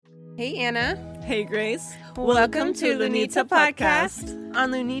Hey, Anna. Hey, Grace. Welcome to Lunita Podcast.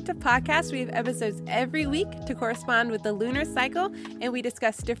 On Lunita Podcast, we have episodes every week to correspond with the lunar cycle, and we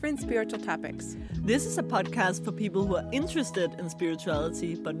discuss different spiritual topics. This is a podcast for people who are interested in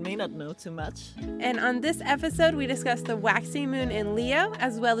spirituality but may not know too much. And on this episode, we discuss the waxing moon in Leo,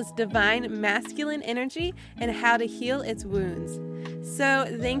 as well as divine masculine energy and how to heal its wounds. So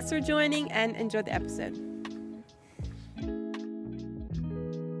thanks for joining and enjoy the episode.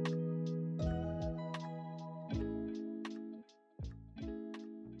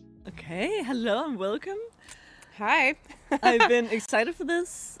 Okay, hello and welcome. Hi. I've been excited for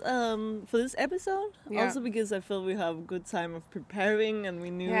this episode, Yeah. also because I feel we have a good time of preparing, and we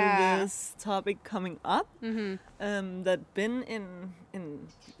knew this topic coming up. That been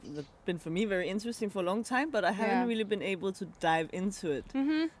for me very interesting for a long time, but I haven't really been able to dive into it.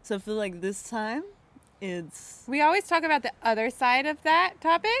 So I feel like this time it's We always talk about the other side of that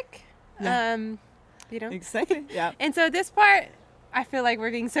topic. Yeah. Exactly. Yeah. And so this part, I feel like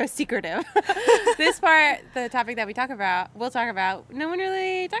we're being so secretive. This part, the topic that we'll talk about, no one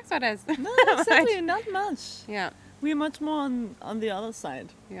really talks about us. No, exactly, not much. Yeah. We're much more on the other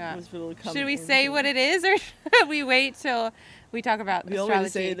side. Yeah. Which will come Should we say what it is, or should we wait till we talk about We astrology? already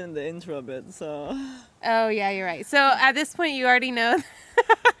say it in the intro a bit, so... Oh, yeah, you're right. So at this point, you already know...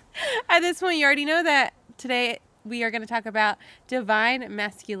 that today we are going to talk about divine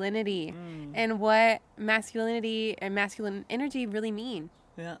masculinity and what masculinity and masculine energy really mean.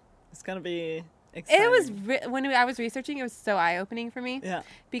 Yeah, it's going to be exciting. It was, when I was researching, it was so eye-opening for me. Yeah.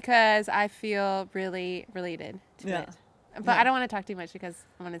 Because I feel really related to it. But I don't want to talk too much because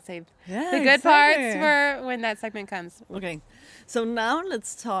I want to save the good parts for when that segment comes. Okay, so now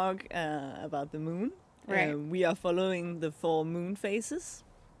let's talk about the moon. Right. We are following the 4 moon phases.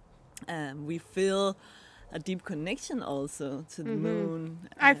 We feel a deep connection also to the moon.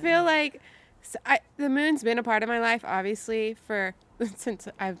 I feel like the moon's been a part of my life, obviously, since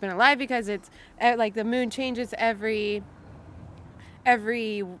I've been alive, because it's like the moon changes every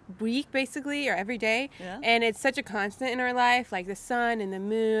week, basically, or every day. Yeah. And it's such a constant in our life. Like the sun and the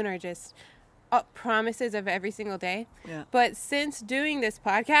moon are just promises of every single day. Yeah. But since doing this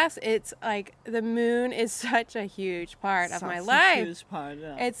podcast, it's like the moon is such a huge part of my life. A huge part,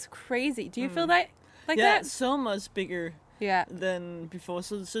 yeah. It's crazy. Do you feel that like yeah, that? so much bigger Yeah. than before.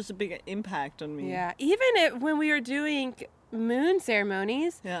 So it's just a big impact on me. Yeah. Even when we were doing moon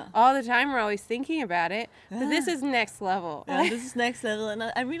ceremonies, Yeah. all the time we're always thinking about it. But this is next level. Yeah, this is next level, and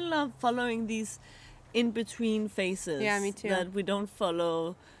I really love following these in-between phases. Yeah, me too. That we don't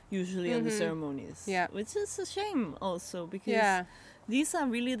follow usually on the ceremonies. Yeah. Which is a shame also, because these are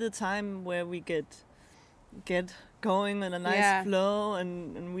really the time where we get going in a nice flow,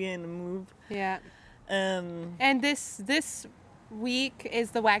 and we're in a mood. Yeah. And this week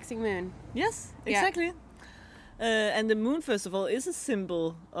is the waxing moon. Yes, exactly. And the moon, first of all, is a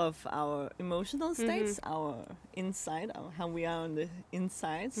symbol of our emotional states, our inside, how we are on the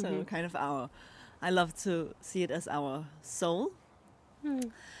inside. So kind of I love to see it as our soul.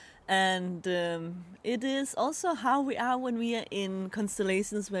 And it is also how we are when we are in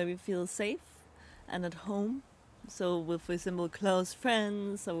constellations where we feel safe and at home. So with, for example, close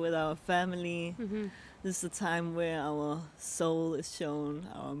friends or with our family. This is a time where our soul is shown,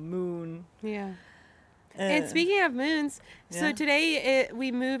 our moon. Yeah. And speaking of moons, so today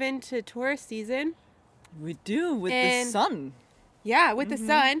we move into Taurus season. We do, with the sun. Yeah, with the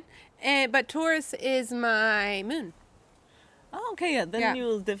sun. But Taurus is my moon. Oh, okay, yeah. Then you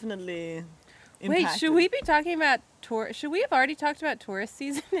will definitely impact Wait, should we be talking about Taurus? Should we have already talked about Taurus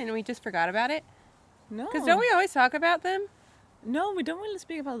season and we just forgot about it? No. Because don't we always talk about them? No, we don't really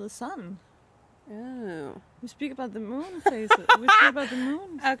speak about the sun. Oh. We speak about the moon phases. We speak about the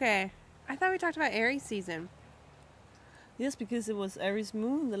moon. Okay. I thought we talked about Aries season. Yes, because it was Aries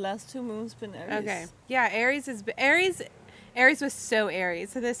moon. The last 2 moons been Aries. Okay. Yeah, Aries was so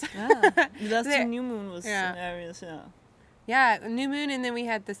Aries. So this The last 2 new moon was in Aries, Yeah, new moon, and then we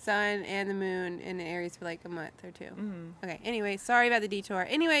had the sun and the moon in Aries for like a month or 2. Okay, anyway, sorry about the detour.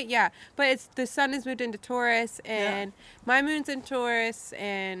 Anyway, but the sun has moved into Taurus, and my moon's in Taurus,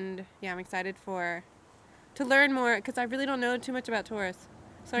 and I'm excited to learn more, because I really don't know too much about Taurus.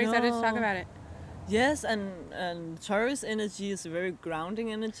 So I'm excited to talk about it. Yes, and Taurus energy is a very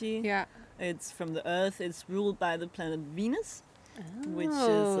grounding energy. Yeah. It's from the earth. It's ruled by the planet Venus, which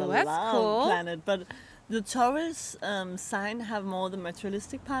is a that's loud cool. planet. But the Taurus sign have more the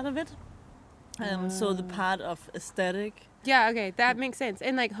materialistic part of it. So the part of aesthetic. Yeah, okay, that makes sense.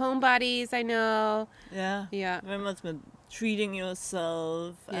 And like homebodies, I know. Yeah. Yeah. Very much treating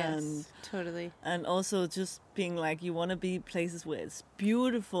yourself Yes, totally. and also just being like you want to be places where it's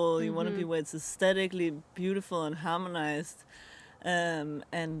beautiful, you want to be where it's aesthetically beautiful and harmonized, and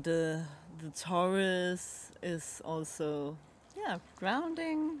the Taurus is also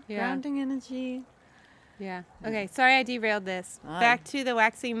grounding energy. Yeah. Okay. Sorry, I derailed this. Back to the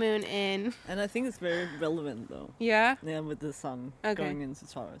waxing moon in. And I think it's very relevant though. Yeah. Yeah, with the sun going into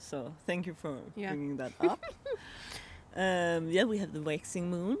Taurus. So thank you for bringing that up. We have the waxing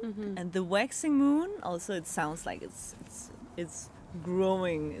moon, and the waxing moon also, it sounds like it's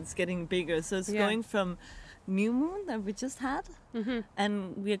growing, it's getting bigger. So it's going from new moon that we just had,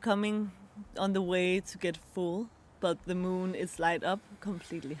 and we are coming on the way to get full, but the moon is light up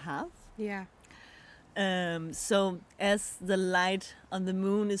completely half. Yeah. So as the light on the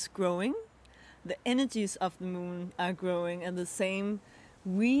moon is growing, the energies of the moon are growing, and the same,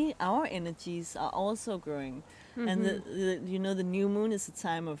 our energies are also growing. And the new moon is a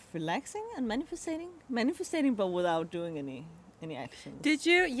time of relaxing and manifesting, but without doing any actions. Did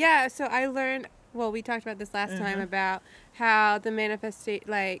you? Yeah. So I learned. Well, we talked about this last time about how the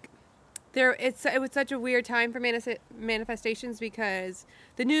it was such a weird time for manifestations because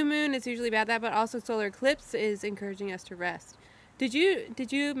the new moon is usually about that, but also solar eclipse is encouraging us to rest. Did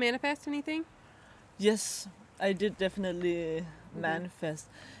you manifest anything? Yes, I did definitely manifest.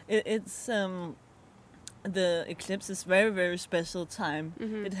 It's the eclipse is very, very special time.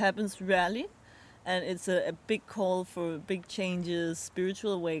 It happens rarely, and it's a big call for big changes,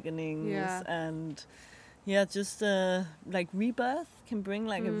 spiritual awakenings, and just like rebirth can bring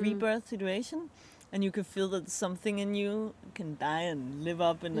like a rebirth situation, and you can feel that something in you can die and live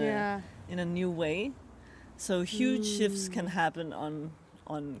up in a new way. So huge shifts can happen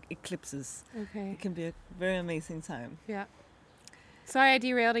on eclipses. Okay, it can be a very amazing time. Yeah. Sorry, I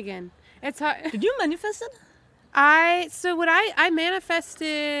derailed again. It's hard. Did you manifest it? I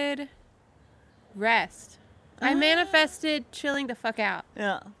manifested rest. I manifested chilling the fuck out.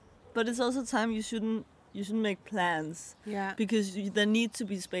 Yeah, but it's also time you shouldn't make plans. Yeah. Because there needs to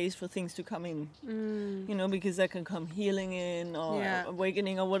be space for things to come in. Because there can come healing in or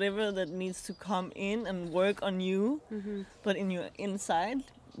awakening or whatever that needs to come in and work on you. But in your inside,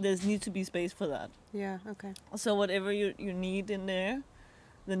 there needs to be space for that. Yeah. Okay. So whatever you need in there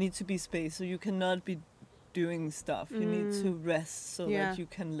needs to be space. So you cannot be doing stuff. You need to rest so that you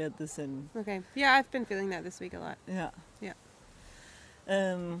can let this in. Okay. Yeah, I've been feeling that this week a lot. Yeah. Yeah.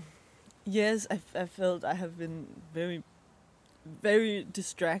 Yes, I felt I have been very, very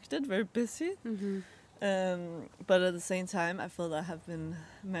distracted, very busy. But at the same time, I felt I have been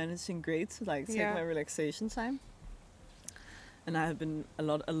managing great to take my relaxation time. And I have been a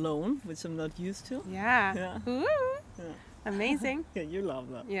lot alone, which I'm not used to. Yeah. Ooh. Yeah. Amazing. Yeah, you love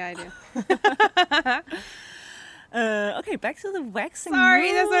that. Yeah, I do. Okay, back to the waxing.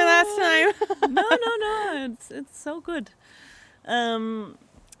 Sorry, that's our last time. No. It's so good.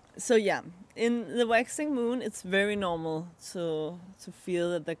 So yeah, in the waxing moon, it's very normal to feel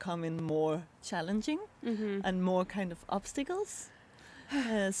that they come in more challenging and more kind of obstacles.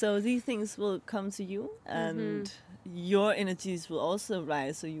 So these things will come to you, and your energies will also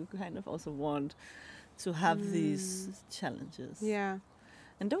rise. So you kind of also want to have these challenges. Yeah.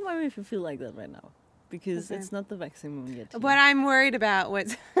 And don't worry if you feel like that right now, because it's not the waxing moon yet. But I'm worried about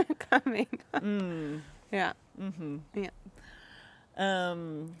what's coming. Yeah. Yeah.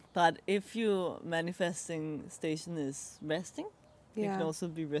 But if your manifesting station is resting, you can also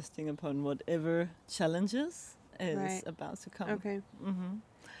be resting upon whatever challenges is about to come. Okay.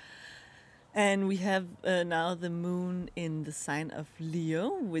 And we have now the moon in the sign of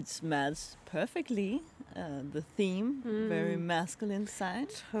Leo, which matches perfectly the theme, very masculine sign.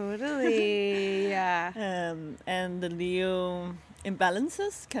 Totally, yeah. And the Leo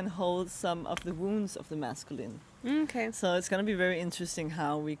imbalances can hold some of the wounds of the masculine. Okay. So it's going to be very interesting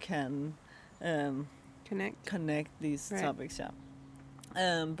how we can connect these topics,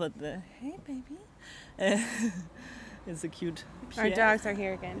 but hey, baby. It's a cute Pierre. Our dogs are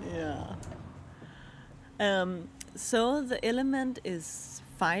here again. Yeah. So the element is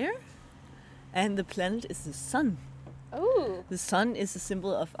fire, and the planet is the sun. Oh. The sun is a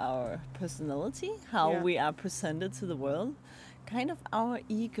symbol of our personality, how we are presented to the world, kind of our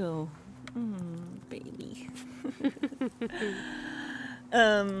ego. Baby.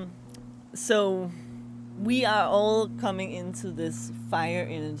 So we are all coming into this fire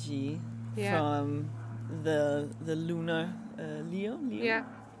energy from the lunar Leo. Yeah.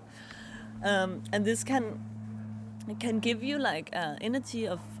 And this can give you energy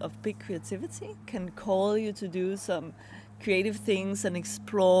of big creativity, can call you to do some creative things and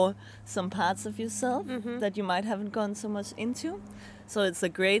explore some parts of yourself that you might haven't gone so much into. So it's a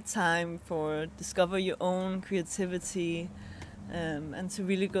great time for discover your own creativity, and to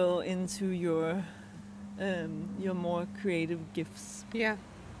really go into your more creative gifts. Yeah.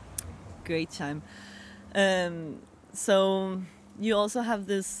 Great time. So you also have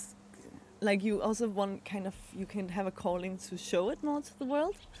this, like you also want kind of, you can have a calling to show it more to the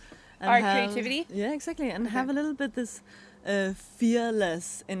world. And Our creativity? Yeah, exactly. And Okay. have a little bit this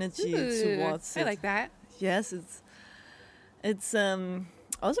fearless energy towards I it. like that. Yes, it's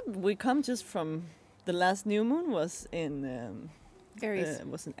also we come just from the last new moon was in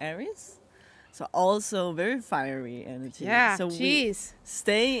Aries. So also very fiery energy. Yeah, So we jeez.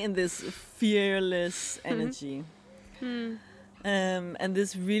 stay in this fearless energy. And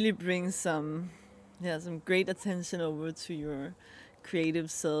this really brings some great attention over to your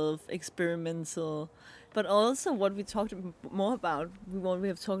creative self, experimental, but also what we talked more about, what we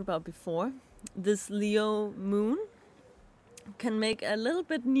have talked about before. This Leo moon can make a little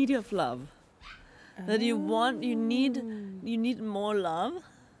bit needy of love. That you need more love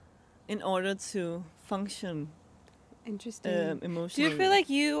in order to function Interesting. emotionally. Do you feel like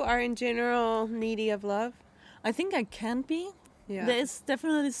you are in general needy of love? I think I can be. Yeah. There's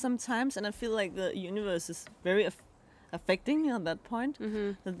definitely some times, and I feel like the universe is very affecting me on that point.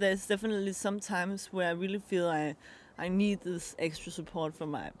 Mm-hmm. That there's definitely some times where I really feel I need this extra support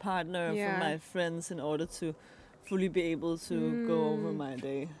from my partner, Yeah. from my friends, in order to fully be able to go over my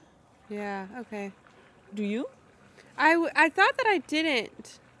day. Yeah, okay. Do you? I thought that I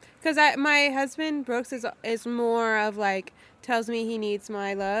didn't. Because my husband, Brooks, is more of like, tells me he needs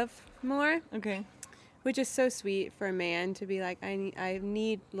my love more. Okay. Which is so sweet for a man to be like, I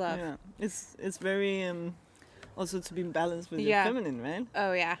need love. Yeah. It's very also to be in balance with your Yeah. feminine, right?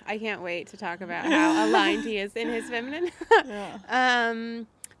 Oh yeah, I can't wait to talk about how aligned he is in his feminine. Yeah.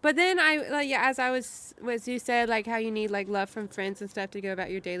 But then as you said, like how you need like love from friends and stuff to go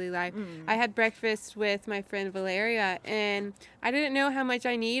about your daily life. I had breakfast with my friend Valeria, and I didn't know how much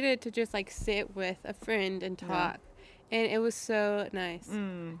I needed to just like sit with a friend and talk, and it was so nice.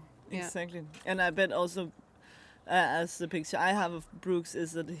 Yeah. Exactly. And I bet also, as the picture I have of Brooks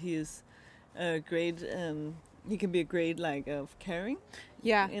is that he is great. He can be a great of caring.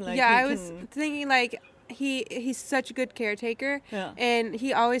 Yeah, And, I was thinking like he's such a good caretaker, and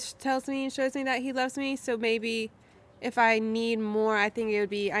he always tells me and shows me that he loves me. So maybe if I need more, I think it would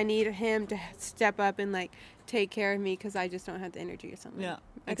be I need him to step up and like take care of me because I just don't have the energy or something. Yeah,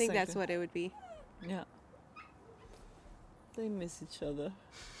 I think that's what it would be. Yeah. They miss each other.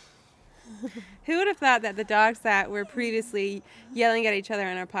 Who would have thought that the dogs that were previously yelling at each other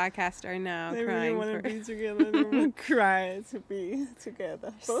on our podcast are now They crying? really want to be together. They want to cry to be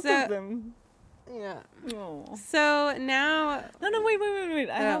together. Both of them. Yeah. Oh. So now. No, wait.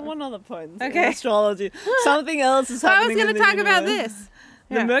 I have one other point. Okay. In astrology. Something else is I happening. was going to talk about this.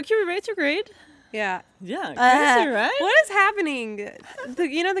 The Mercury retrograde. Yeah. Yeah, crazy, right? What is happening?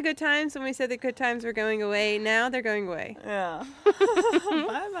 The good times, when we said the good times were going away, now they're going away. Yeah.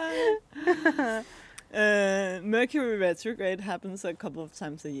 Bye-bye. Mercury retrograde happens a couple of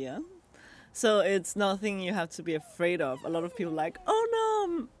times a year. So it's nothing you have to be afraid of. A lot of people are like, oh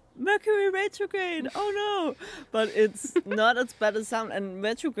no, Mercury retrograde, oh no. But it's not as bad as sound. And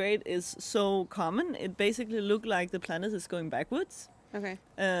retrograde is so common. It basically looks like the planet is going backwards. Okay.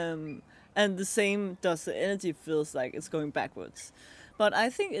 And the same does the energy, feels like it's going backwards. But I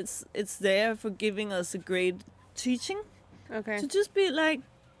think it's there for giving us a great teaching. Okay. To just be like,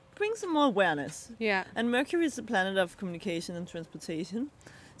 bring some more awareness. Yeah. And Mercury is the planet of communication and transportation.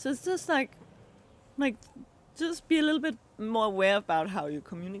 So it's just like just be a little bit more aware about how you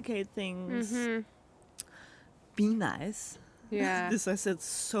communicate things. Mm-hmm. Be nice. Yeah. This I said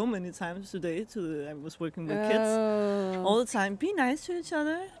so many times today. I was working with kids all the time. Be nice to each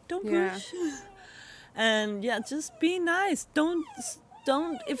other. Don't push. And just be nice. Don't.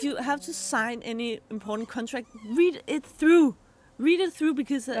 If you have to sign any important contract, read it through.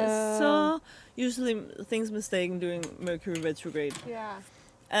 Because there's so usually things mistaken during Mercury retrograde. Yeah.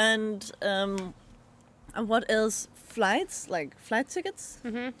 And what else? Flights, like flight tickets.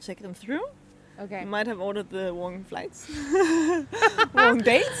 Mm-hmm. Check them through. Okay. You might have ordered the wrong flights, wrong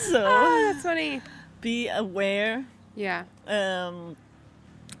dates. So that's funny. be aware. Yeah. And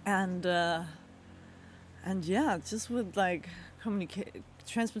just with like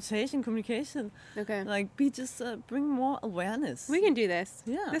transportation, communication. Okay. Like bring more awareness. We can do this.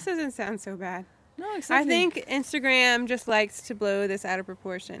 Yeah. This doesn't sound so bad. No, exactly. I think Instagram just likes to blow this out of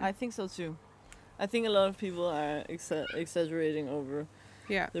proportion. I think so too. I think a lot of people are exaggerating over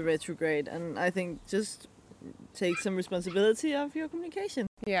the retrograde, and I think just take some responsibility of your communication.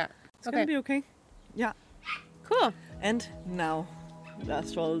 Yeah. It's gonna be okay. Yeah. Cool. And now the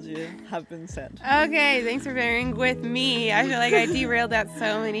astrology have been said. Okay, thanks for bearing with me. I feel like I derailed that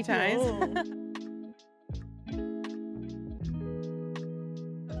so many times.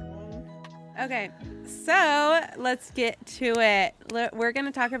 Okay, so let's get to it. We're going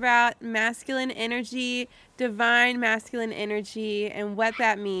to talk about masculine energy, divine masculine energy, and what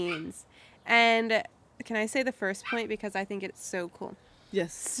that means. And can I say the first point because I think it's so cool?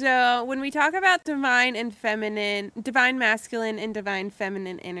 Yes. So when we talk about divine and feminine, divine masculine and divine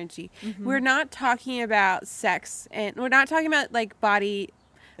feminine energy, we're not talking about sex, and we're not talking about like body,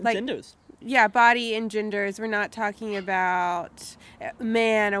 And like genders. yeah, body and genders. We're not talking about a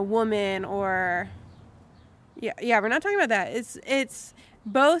man, a woman, or yeah, we're not talking about that. It's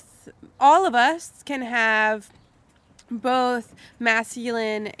both. All of us can have both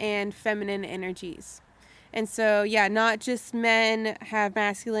masculine and feminine energies. And so, yeah, not just men have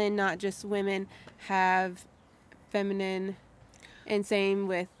masculine, not just women have feminine, and same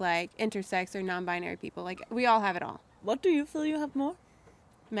with like intersex or non-binary people. Like we all have it all. What do you feel you have more?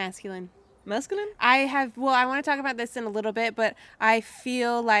 Masculine. Masculine? I want to talk about this in a little bit, but I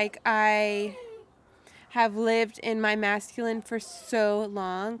feel like I have lived in my masculine for so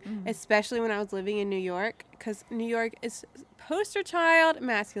long, especially when I was living in New York, because New York is poster child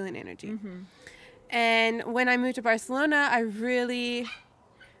masculine energy. And when I moved to Barcelona, I don't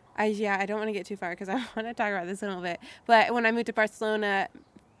want to get too far because I want to talk about this in a little bit. But when I moved to Barcelona,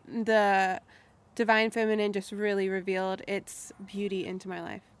 the divine feminine just really revealed its beauty into my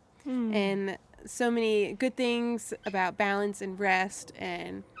life. And so many good things about balance and rest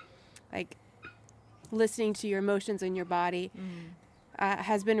and like listening to your emotions in your body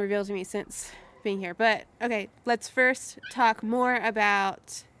has been revealed to me since being here. But okay, let's first talk more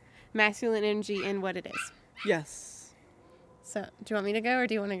about masculine energy and what it is. Yes. So, do you want me to go or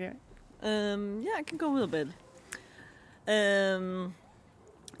do you want to go? Yeah, I can go a little bit.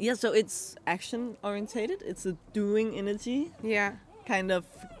 Yeah, so it's action orientated. It's a doing energy, Yeah. kind of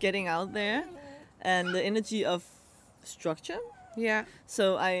getting out there, and the energy of structure. Yeah.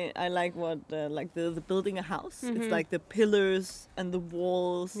 So I like what like the building a house. It's like the pillars and the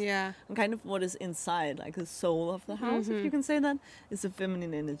walls. Yeah. And kind of what is inside, like the soul of the house, if you can say that, is the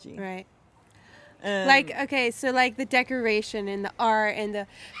feminine energy. Right. Um, Like, okay, so like the decoration and the art and the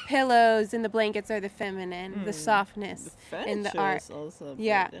pillows and the blankets are the feminine, the softness the and the furniture art. is also a bit,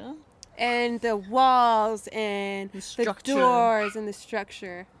 Yeah. And the walls and The the structure. doors and the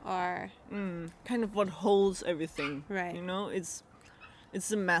structure are kind of what holds everything. Right. You know, it's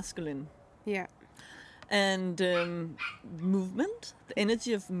the masculine. yeah. And movement, the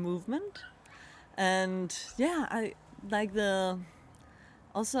energy of movement. And yeah, I like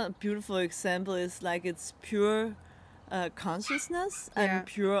also a beautiful example is like it's pure consciousness and Yeah.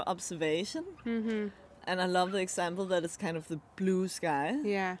 pure observation. And I love the example that it's kind of the blue sky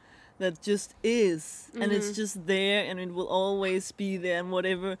Yeah. that just is, and it's just there, and it will always be there. And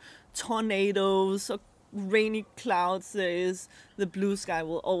whatever tornadoes or rainy clouds there is, the blue sky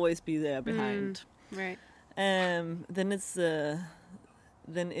will always be there behind. Right. Then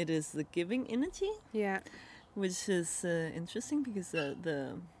it is the giving energy, Yeah. which is interesting because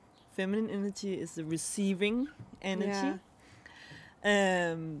the feminine energy is the receiving energy.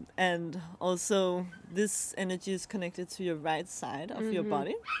 And also this energy is connected to your right side of your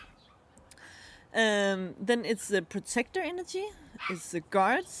body. Then it's the protector energy, it's the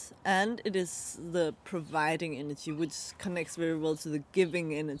guards, and it is the providing energy, which connects very well to the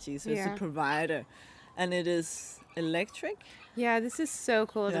giving energy. So it's Yeah. the provider, and it is electric. Yeah, this is so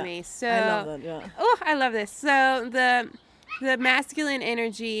cool to Yeah. me. So I love that. Yeah. Oh, I love this. So the masculine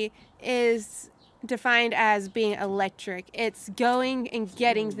energy is defined as being electric. It's going and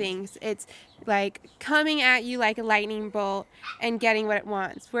getting things. It's like coming at you like a lightning bolt and getting what it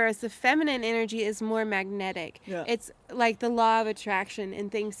wants. Whereas the feminine energy is more magnetic. Yeah. It's like the law of attraction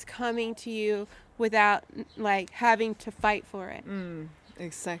and things coming to you without like having to fight for it.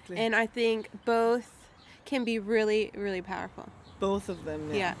 Exactly. And I think both can be really, really powerful. Both of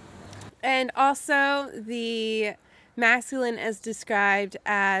them. Yeah. And also the masculine is described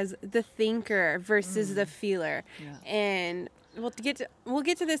as the thinker versus the feeler. Yeah. And we'll get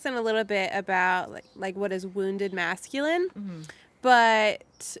to this in a little bit about like what is wounded masculine. But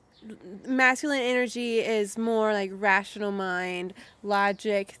masculine energy is more like rational mind,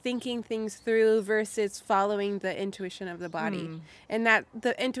 logic, thinking things through versus following the intuition of the body. And that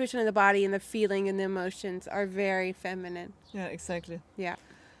the intuition of the body and the feeling and the emotions are very feminine. Yeah, exactly. Yeah.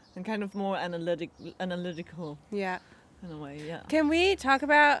 And kind of more analytical Yeah. in a way. Yeah. Can we talk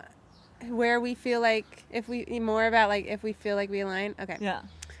about where we feel like if we feel like we align? Okay. Yeah.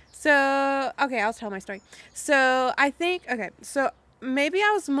 So, okay, I'll tell my story. So, I think, okay, so maybe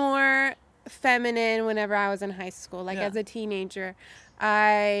I was more feminine whenever I was in high school. Like as a teenager,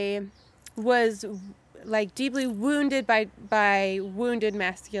 I was like deeply wounded by wounded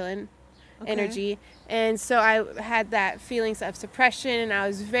masculine energy, and so I had that feelings of suppression, and I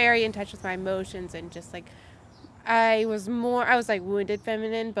was very in touch with my emotions, and just like I was like wounded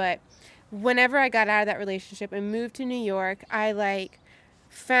feminine. But whenever I got out of that relationship and moved to New York, I like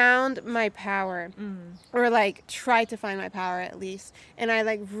found my power, or like tried to find my power at least, and I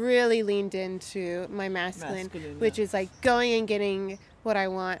like really leaned into my masculine, which is like going and getting what I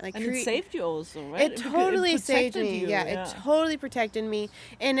want. Like, and it saved you also, right? It totally saved me. Yeah, it totally protected me,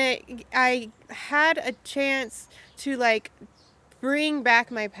 and I had a chance to like bring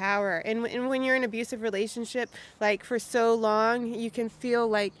back my power. And when you're in an abusive relationship, like for so long, you can feel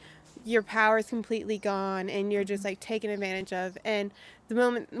like your power is completely gone and you're just like taken advantage of. And the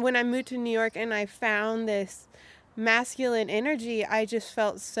moment when I moved to New York and I found this masculine energy, I just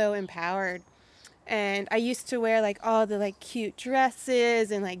felt so empowered. And I used to wear like all the like cute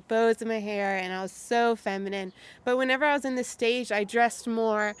dresses and like bows in my hair, and I was so feminine. But whenever I was in this stage, I dressed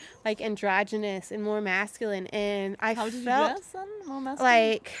more like androgynous and more masculine. And I How did you felt dress then? More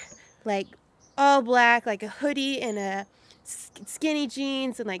masculine? like all black, like a hoodie and a skinny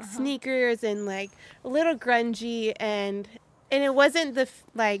jeans and like sneakers and like a little grungy, and it wasn't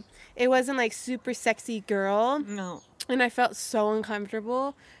it wasn't like super sexy girl. No. And I felt so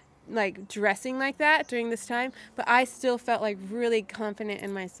uncomfortable like dressing like that during this time, but I still felt like really confident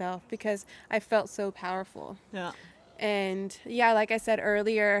in myself because I felt so powerful. Yeah. And yeah, like I said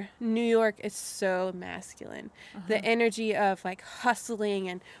earlier, New York is so masculine. The energy of like hustling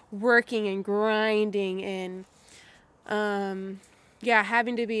and working and grinding and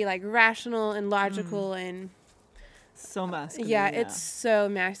having to be like rational and logical and so masculine. Yeah, it's so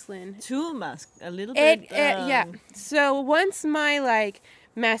masculine. Too masculine, a little bit. Yeah. So once my like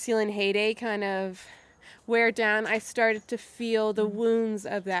masculine heyday kind of wear down, I started to feel the wounds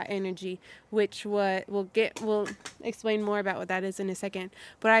of that energy, which we'll explain more about what that is in a second.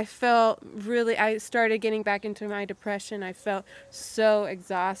 But I started getting back into my depression. I felt so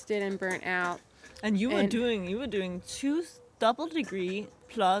exhausted and burnt out. And you were doing 2 double degree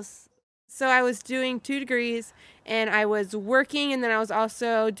plus. So I was doing 2 degrees, and I was working, and then I was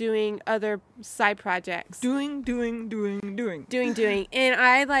also doing other side projects. Doing. And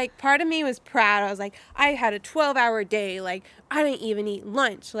I, like, part of me was proud. I was like, I had a 12-hour day. Like, I didn't even eat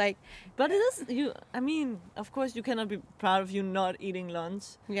lunch. Like, but it is, I mean, of course you cannot be proud of you not eating lunch.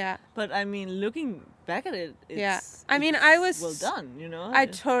 Yeah. But, I mean, looking back at it, I was well done, you know?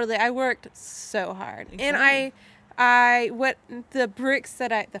 I worked so hard. Exactly. And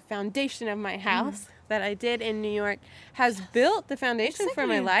the foundation of my house that I did in New York has built the foundation for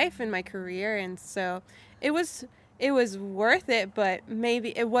my life and my career. And so it was worth it, but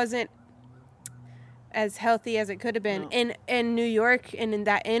maybe it wasn't as healthy as it could have been. No. In New York, and in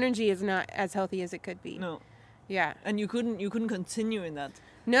that energy is not as healthy as it could be. No. Yeah. And you couldn't continue in that.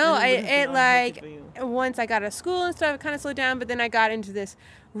 No, once I got out of school and stuff, it kind of slowed down, but then I got into this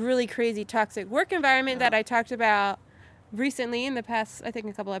really crazy toxic work environment that I talked about recently in the past, I think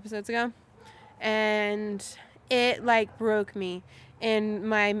a couple episodes ago. And it like broke me. And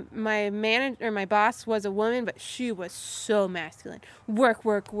my manager, or my boss, was a woman, but she was so masculine. Work.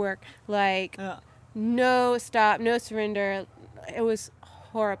 Like, no stop, no surrender. It was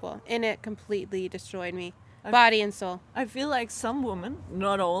horrible. And it completely destroyed me. Body and soul. I feel like some women,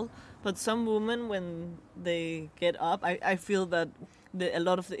 not all, but some women, when they get up, I feel that a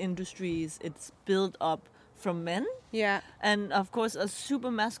lot of the industries, it's built up from men. Yeah. And of course, super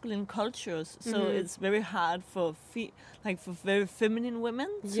masculine cultures. So it's very hard for very feminine women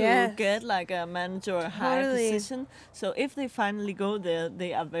to get like a manager or a high position. So if they finally go there,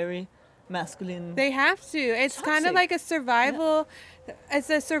 they are very masculine. They have to. It's kind of like a survival. Yeah. It's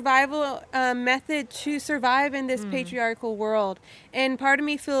a survival method to survive in this patriarchal world. And part of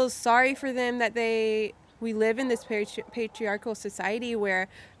me feels sorry for them that we live in this patriarchal society where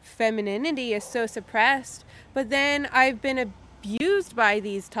femininity is so suppressed. But then I've been abused by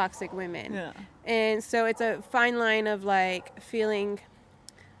these toxic women. Yeah. And so it's a fine line of like feeling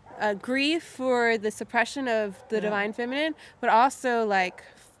grief for the suppression of the divine feminine, but also like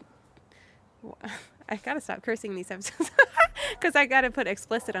I gotta stop cursing these episodes because I gotta put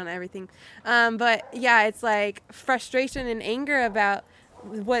explicit on everything. But yeah, it's like frustration and anger about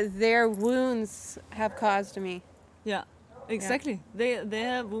what their wounds have caused to me. Yeah, exactly. Yeah.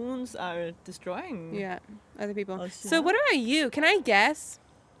 Their wounds are destroying. Other people. So what about you? Can I guess?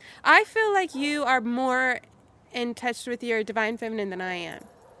 I feel like you are more in touch with your divine feminine than I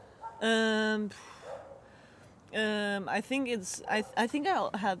am. I think it's. I think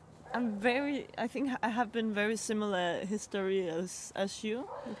I'll have. I'm very. I think I have been very similar history as you,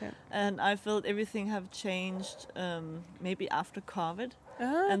 Okay. and I felt everything have changed. Maybe after COVID,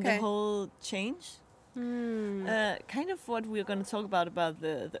 Oh, and the okay. whole change. Hmm. Kind of what we're going to talk about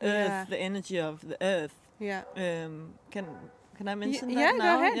the Yeah. earth, the energy of the earth. Yeah. Can I mention yeah, that go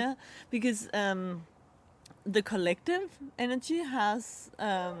now? ahead. Yeah, because the collective energy has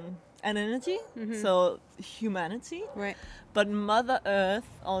an energy, so humanity, Right. but Mother Earth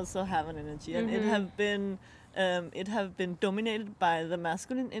also have an energy, and it have been dominated by the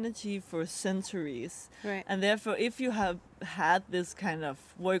masculine energy for centuries. Right. And therefore, if you have had this kind of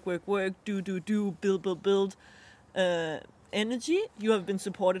work, do, build, energy, you have been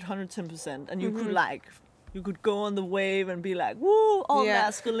supported 110%, and you could you could go on the wave and be like, woo, all Yeah.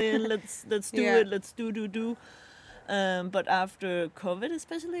 masculine, let's do Yeah. it, let's do. But after COVID,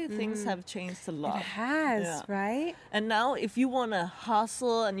 especially, things have changed a lot. It has, Yeah. right? And now, if you want to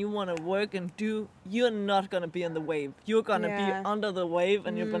hustle and you want to work and do, you're not going to be on the wave. You're going to Yeah. be under the wave,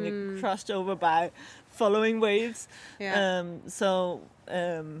 and you're going to be crushed over by following waves. Yeah.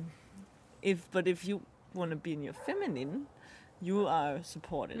 If you want to be in your feminine, you are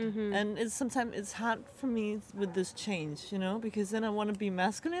supported. And sometimes it's hard for me with this change, because then I want to be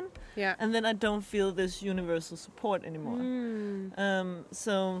masculine, Yeah. and then I don't feel this universal support anymore.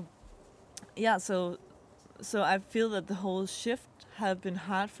 So I feel that the whole shift have been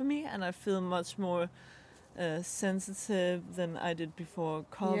hard for me, and I feel much more sensitive than I did before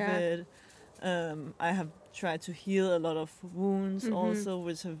COVID. I have tried to heal a lot of wounds also,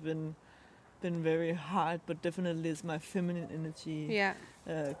 which have been very hard, but definitely it's my feminine energy Yeah.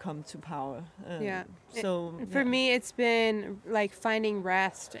 come to power. Yeah. So For me, it's been like finding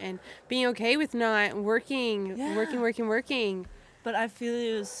rest and being okay with not working. But I feel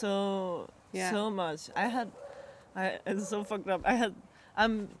you so much. It's so fucked up.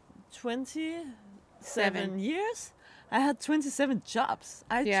 I'm 27 years. I had 27 jobs.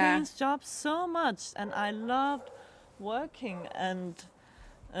 I changed jobs so much, and I loved working, and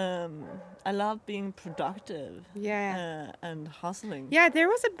I love being productive. And hustling. Yeah, there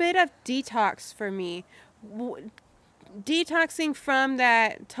was a bit of detox for me. Detoxing from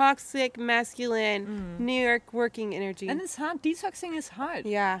that toxic masculine New York working energy. And it's hard. Detoxing is hard.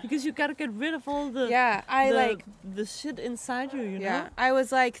 Yeah. Because you gotta get rid of all the the shit inside you, know? I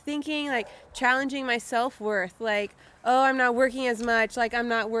was like thinking, like challenging my self-worth, like, oh, I'm not working as much, like I'm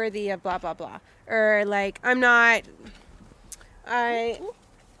not worthy of blah blah blah. Or like I'm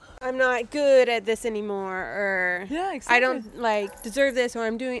not good at this anymore, or exactly. I don't like deserve this, or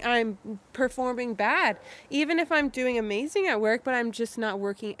I'm performing bad, even if I'm doing amazing at work, but I'm just not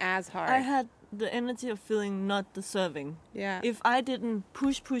working as hard. I had the energy of feeling not deserving. If I didn't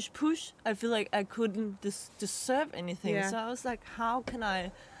push, I feel like I couldn't deserve anything. So I was like, how can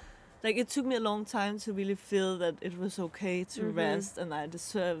I? Like, it took me a long time to really feel that it was okay to rest, and I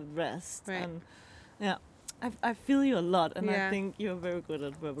deserve rest. Right. And I feel you a lot, and I think you're very good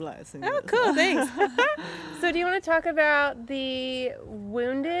at verbalizing. Oh, cool, thanks. So do you want to talk about the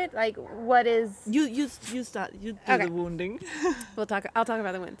wounded? Like, what is... You start. You do the wounding. I'll talk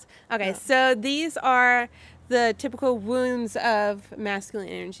about the wounds. Okay, so these are the typical wounds of masculine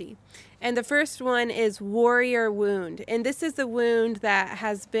energy. And the first one is warrior wound. And this is the wound that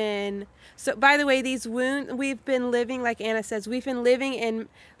has been... So, by the way, these wounds, we've been living, like Anna says, we've been living in,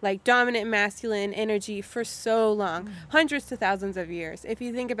 like, dominant masculine energy for so long. Hundreds to thousands of years. If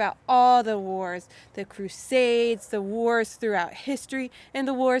you think about all the wars, the crusades, the wars throughout history, and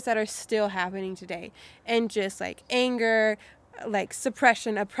the wars that are still happening today. And just, like, anger, like,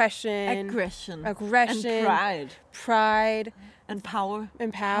 suppression, oppression. Aggression. And pride. And power.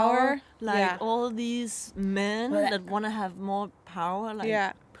 Like all these men that want to have more power,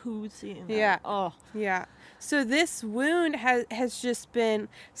 like Putin. So this wound has just been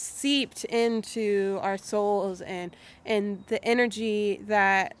seeped into our souls, and the energy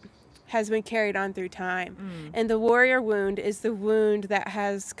that has been carried on through time. And the warrior wound is the wound that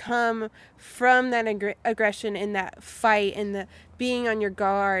has come from that aggression and that fight and the being on your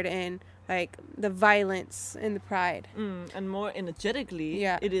guard and like the violence and the pride. And more energetically,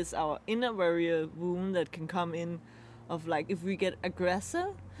 it is our inner warrior wound that can come in of like if we get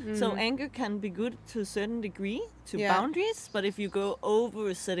aggressive. So anger can be good to a certain degree to boundaries, but if you go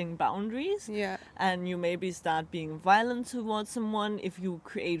over setting boundaries and you maybe start being violent towards someone, if you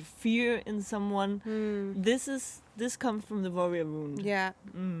create fear in someone, this comes from the warrior wound.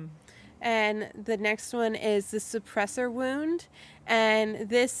 And the next one is the suppressor wound. And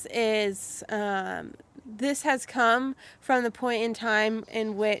this is, this has come from the point in time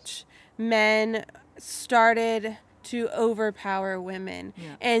in which men started to overpower women.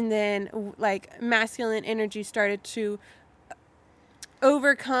 Yeah. And then like masculine energy started to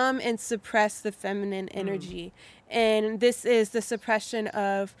overcome and suppress the feminine energy. And this is the suppression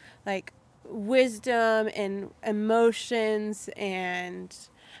of like wisdom and emotions and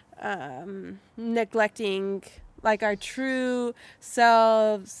neglecting like our true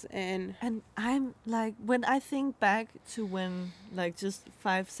selves. And I'm like, when I think back to when, like, just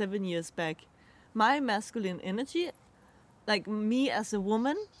 5-7 years back, my masculine energy, like me as a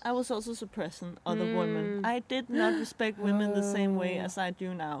woman, I was also suppressing other women. I did not respect women the same way as I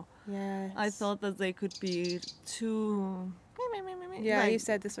do now. yes, I thought that they could be too. yeah, like, you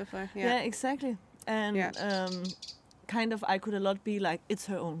said this before. Yeah, exactly. And Yeah. kind of, I could a lot be like, it's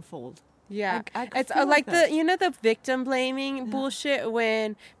her own fault. Yeah, I could it's feel like that. the victim blaming bullshit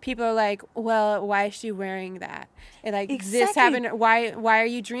when people are like, well, why is she wearing that? And like this Exactly. happened. Why are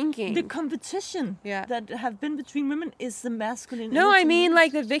you drinking? The competition Yeah. that have been between women is the masculine. No, I energy mean movement.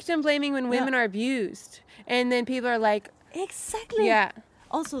 like the victim blaming when women are abused, and then people are like, Exactly. yeah.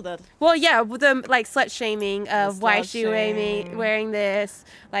 Also that. Well, yeah, with the like slut shaming of The why slut is she wearing shaming. this,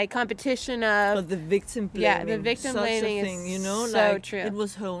 like competition of But the victim blaming. Yeah, the victim such blaming a is thing, you know, so like true. it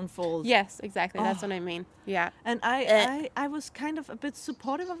was her own fault. yes, exactly. That's what I mean. Yeah. And I was kind of a bit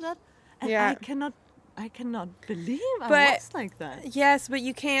supportive of that, and Yeah. I cannot believe I But- was like that. Yes, but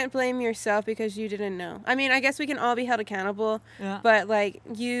you can't blame yourself because you didn't know. I mean, I guess we can all be held accountable, Yeah. but like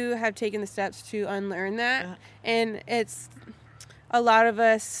you have taken the steps to unlearn that, Yeah. and it's a lot of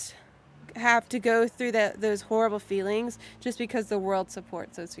us have to go through those horrible feelings just because the world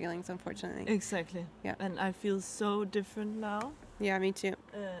supports those feelings, unfortunately. Exactly. Yeah. And I feel so different now. Yeah, me too.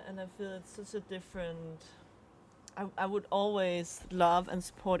 And I feel it's such a different. I would always love and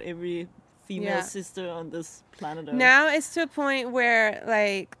support every female Yeah. sister on this planet Earth. Now it's to a point where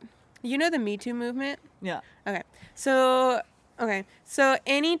like, you know, the Me Too movement. Yeah. So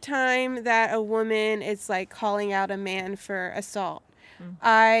anytime that a woman is like calling out a man for assault,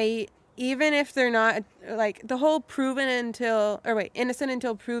 even if they're not like the whole innocent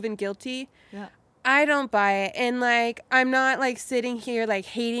until proven guilty, Yeah. I don't buy it. And like, I'm not like sitting here like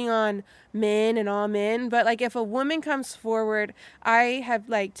hating on men and all men, but like if a woman comes forward, I have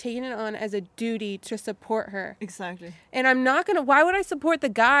like taken it on as a duty to support her. Exactly. And I'm not gonna, why would I support the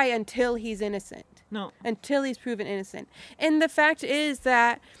guy until he's innocent? No. Until he's proven innocent. And the fact is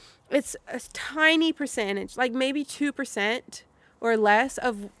that it's a tiny percentage, like maybe 2% or less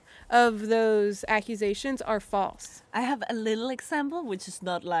of those accusations are false. I have a little example, which is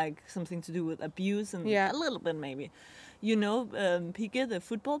not like something to do with abuse, and Yeah. a little bit maybe. You know, Piqué, the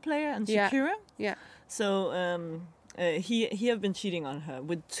football player, and Yeah. Shakira. Yeah. So he have been cheating on her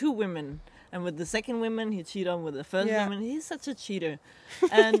with 2 women, and with the second woman he cheated on with the first Yeah. woman. He's such a cheater,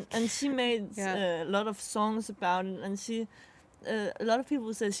 and she made Yeah. a lot of songs about it, and she. A lot of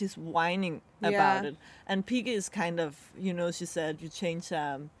people say she's whining about Yeah. it, and Piqué is kind of, you know, she said you change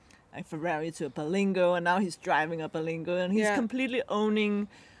a Ferrari to a Berlingo, and now he's driving a Berlingo, and he's Yeah. completely owning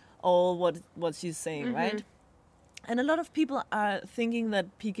all what she's saying, right? And a lot of people are thinking that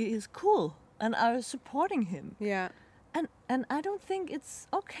Piqué is cool and are supporting him, Yeah. and I don't think it's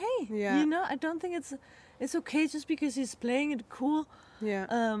okay. Yeah. You know, I don't think it's okay just because he's playing it cool.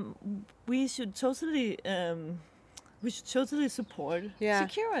 Yeah. We should totally support Yeah.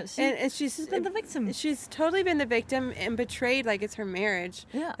 Shakira. And She's been the victim. She's totally been the victim and betrayed, like it's her marriage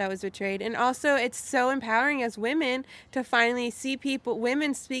Yeah. that was betrayed. And also it's so empowering as women to finally see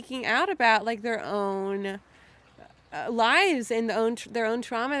women speaking out about like their own lives and their own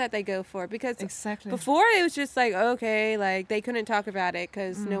trauma that they go for. Because Exactly. before it was just like, okay, like they couldn't talk about it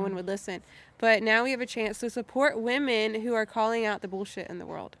because no one would listen. But now we have a chance to support women who are calling out the bullshit in the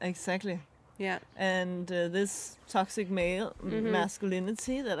world. Exactly. Yeah. And this toxic male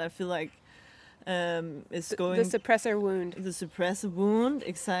masculinity that I feel like is going The suppressor wound. the suppressive wound,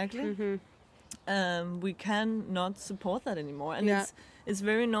 exactly. Mm-hmm. We cannot support that anymore, and Yeah. it's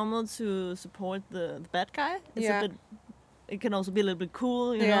very normal to support the bad guy. It's Yeah. a bit. It can also be a little bit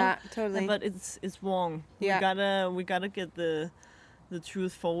cool, you Yeah, know. totally. But it's wrong. Yeah. We gotta get the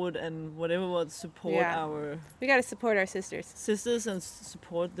truth forward, and whatever will support Yeah. our We got to support our sisters. sisters and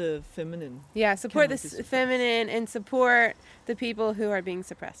support the feminine. Yeah, support the Cannot be suppressed. feminine and support the people who are being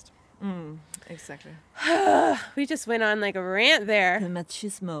suppressed. Exactly. We just went on like a rant there. The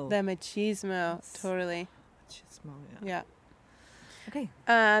machismo. The machismo, Yes. totally. Machismo, yeah. Yeah. Okay.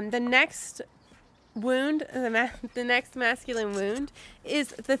 The next wound, the next masculine wound is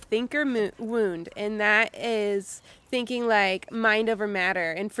the thinker wound, and that is thinking like mind over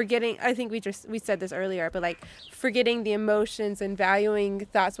matter and forgetting. I think we said this earlier, but like forgetting the emotions and valuing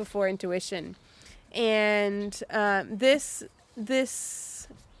thoughts before intuition. And this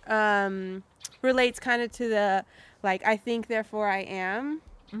relates kind of to the like I think therefore I am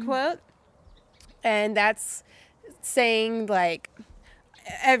quote, and that's saying like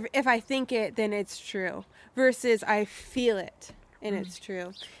if I think it then it's true versus I feel it and it's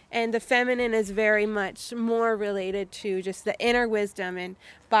true. And the feminine is very much more related to just the inner wisdom and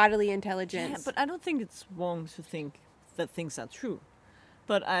bodily intelligence. Yeah, but I don't think it's wrong to think that things are true.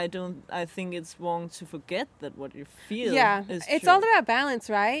 But I think it's wrong to forget that what you feel is it's true. all about balance,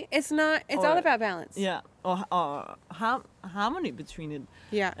 right? It's all about balance. Yeah, or harmony between it.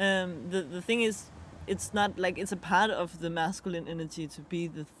 Yeah. The thing is, it's not like it's a part of the masculine energy to be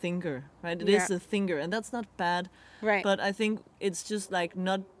the thinker, right? It is the thinker, and that's not bad. Right. But I think it's just like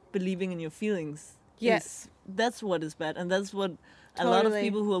not believing in your feelings. Yes. That's what is bad, and that's what a lot of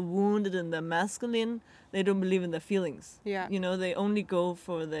people who are wounded in their masculine, they don't believe in their feelings. Yeah. You know, they only go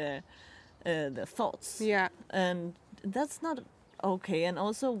for their thoughts. Yeah. And that's not okay. And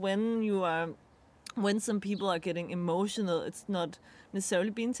also when some people are getting emotional, it's not necessarily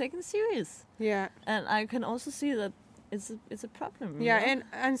being taken serious. Yeah. And I can also see that it's a problem. Yeah, you know? and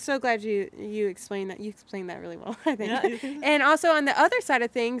I'm so glad you explained that. You explained that really well, I think. Yeah. And also on the other side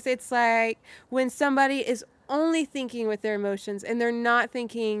of things, it's like when somebody is only thinking with their emotions and they're not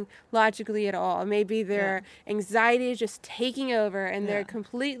thinking logically at all. Maybe their anxiety is just taking over and they're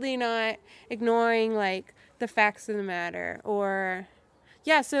completely not ignoring like the facts of the matter. Or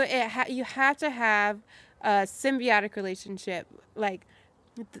so you have to have a symbiotic relationship, like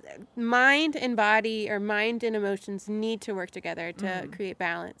mind and body or mind and emotions need to work together to create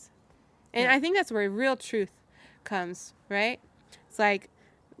balance. And I think that's where real truth comes, right? It's like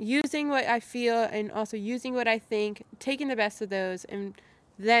using what I feel and also using what I think, taking the best of those, and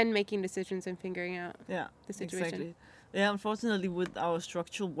then making decisions and figuring out the situation. Exactly. Yeah, unfortunately, with our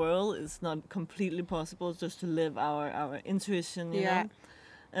structural world, it's not completely possible just to live our intuition, you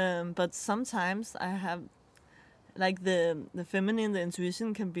know? But sometimes I have, like the feminine, the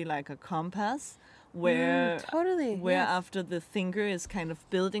intuition can be like a compass where after the thinker is kind of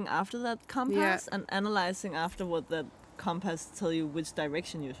building after that compass and analyzing after what that compass tell you which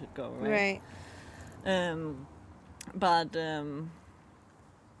direction you should go, right? But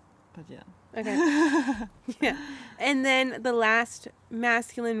yeah. Okay. Yeah. And then the last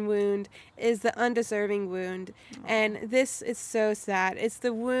masculine wound is the undeserving wound. And this is so sad. It's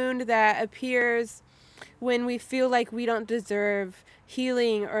the wound that appears when we feel like we don't deserve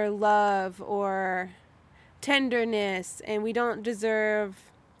healing or love or tenderness, and we don't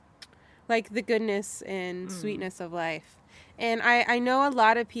deserve like the goodness and sweetness of life. And I know a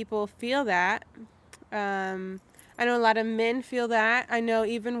lot of people feel that. I know a lot of men feel that. I know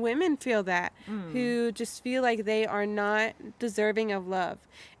even women feel that, who just feel like they are not deserving of love.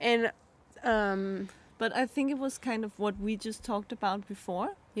 And but I think it was kind of what we just talked about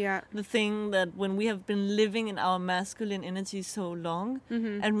before. Yeah. The thing that when we have been living in our masculine energy so long,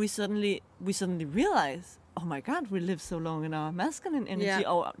 and we suddenly realize, oh my God, we live so long in our masculine energy,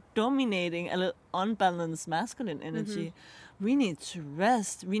 or dominating a unbalanced masculine energy. We need to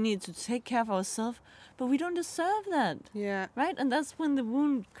rest. We need to take care of ourselves, but we don't deserve that. Yeah. Right? And that's when the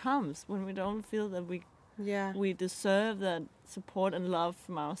wound comes, when we don't feel that we deserve that support and love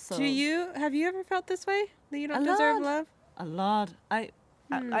from ourselves. Have you ever felt this way? That you don't deserve love? A lot. I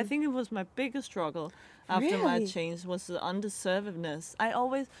think it was my biggest struggle after my change was the undeservedness.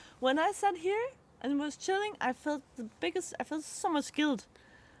 When I sat here and was chilling, I felt so much guilt.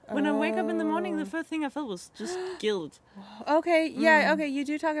 When I wake up in the morning, the first thing I felt was just guilt. Okay, okay, you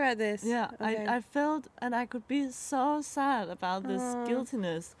do talk about this. Yeah, okay. I felt, and I could be so sad about this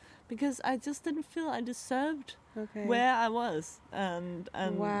guiltiness because I just didn't feel I deserved where I was and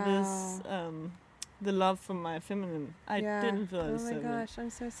this the love from my feminine. I didn't feel I deserved it. Oh my gosh, I'm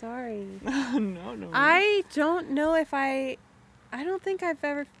so sorry. No. I don't know if I don't think I've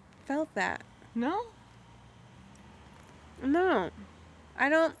ever felt that. No? No. I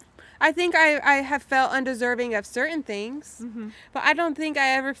don't. I think I have felt undeserving of certain things, but I don't think I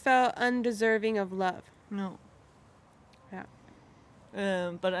ever felt undeserving of love. No.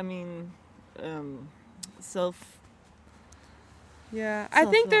 Yeah. But I mean, self. Yeah, I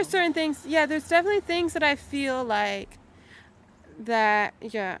think there's certain things. Yeah, there's definitely things that I feel like that.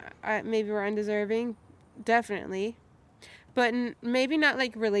 Yeah, maybe we're undeserving, definitely, but maybe not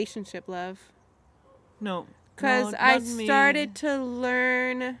like relationship love. No. Because I started to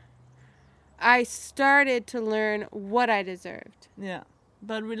learn what I deserved. Yeah.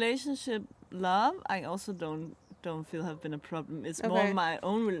 But relationship love, I also don't feel have been a problem. It's more my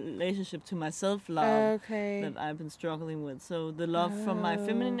own relationship to myself love that I've been struggling with. So the love from my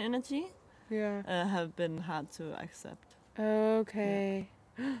feminine energy have been hard to accept. Okay.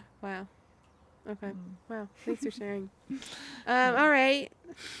 Wow. Okay. Wow. Thanks for sharing. All right.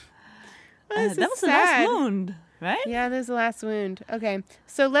 That was the last wound, right? Yeah, there's the last wound. Okay.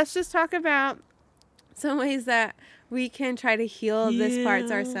 So let's just talk about some ways that we can try to heal this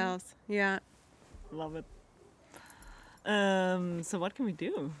parts ourselves. Yeah. Love it. So what can we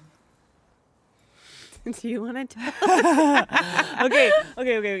do? Do you want to tell? Okay.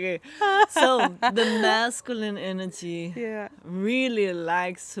 So the masculine energy really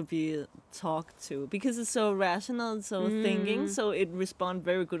likes to be talked to because it's so rational, so thinking, so it responds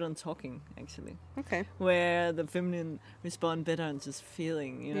very good on talking, actually. Okay. Where the feminine respond better on just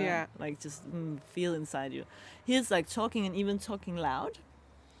feeling, you know, Yeah. like just feel inside you. Here's like talking and even talking loud,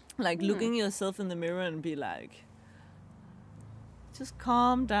 like looking yourself in the mirror and be like, just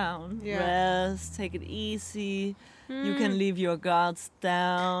calm down, rest, take it easy. You can leave your guards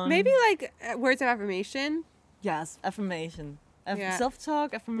down. Maybe like words of affirmation. Yes, affirmation.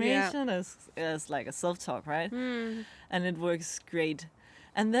 Self-talk, affirmation is like a self-talk, right? And it works great.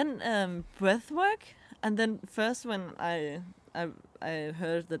 And then breath work. And then first when I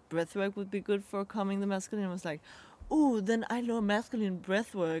heard that breath work would be good for calming the masculine, I was like, ooh, then I know masculine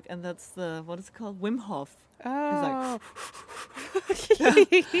breath work, and that's the, what is it called? Wim Hof. Oh. He's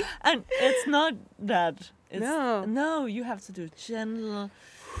like, and it's not that. It's, No, you have to do gentle,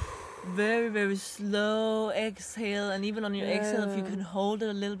 very, very slow exhale, and even on your exhale, if you can hold it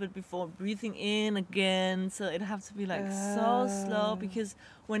a little bit before breathing in again, so it has to be like so slow, because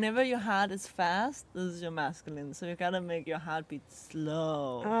whenever your heart is fast, this is your masculine, so you gotta make your heartbeat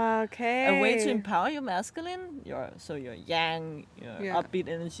slow. Okay. A way to empower your masculine, your yang, your upbeat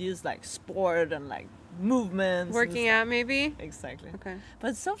energy is like sport and like movements, working out, maybe. Exactly. Okay.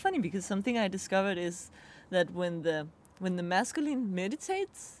 But it's so funny because something I discovered is that when the masculine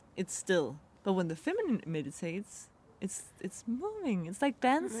meditates, it's still, but when the feminine meditates, it's moving. It's like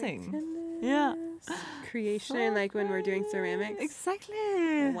dancing. Yeah. Creation, So like when we're doing ceramics.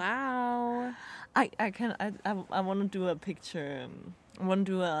 Exactly. Wow. I want to do a picture. I want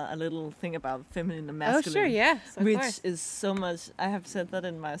to do a little thing about feminine and masculine. Oh, sure, yes, of which course. is so much. I have said that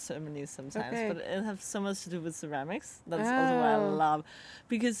in my ceremonies sometimes, but it has so much to do with ceramics. That's also what I love,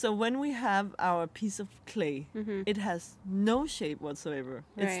 because so when we have our piece of clay, it has no shape whatsoever.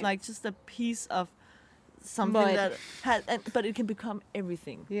 Right. It's like just a piece of something Mud. that has, but it can become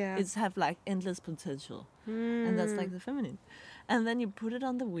everything. Yeah. It's have like endless potential, and that's like the feminine. And then you put it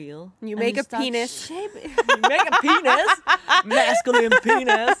on the wheel. You and make a start penis. You make a penis, masculine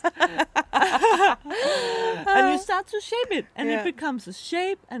penis, and you start to shape it, and it becomes a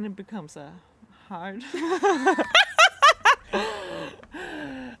shape, and it becomes a heart.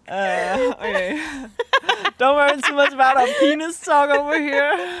 Okay, don't worry too much about our penis talk over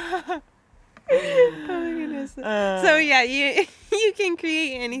here. Oh my goodness. So yeah, you can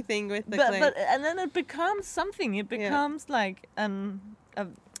create anything with the clay. But and then it becomes something. It becomes like an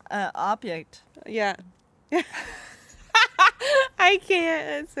object. Yeah. I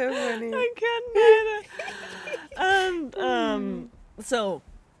can't. It's so funny. I can't either. And so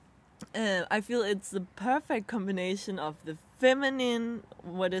I feel it's the perfect combination of the feminine,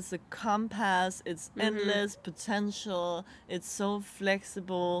 what is a compass, it's endless potential, it's so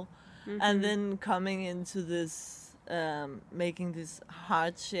flexible, and then coming into this, making these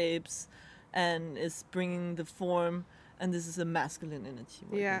heart shapes, and is bringing the form, and this is a masculine energy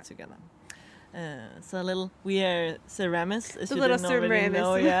working together. So we are ceramists, as you didn't already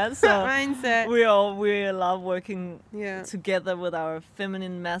know yet. So mindset. we love working together with our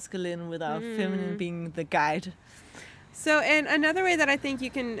feminine, masculine, with our feminine being the guide. So, and another way that I think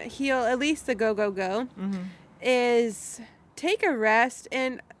you can heal at least the go, is take a rest.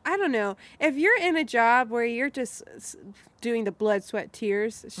 And I don't know, if you're in a job where you're just doing the blood, sweat,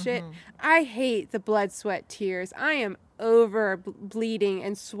 tears shit, I hate the blood, sweat, tears. I am over bleeding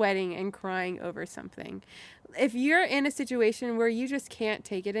and sweating and crying over something. If you're in a situation where you just can't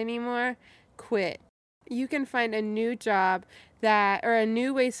take it anymore, quit. You can find a new job or a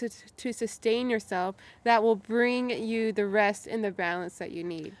new way to sustain yourself that will bring you the rest and the balance that you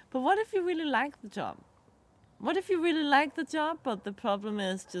need. But what if you really like the job? What if you really like the job, but the problem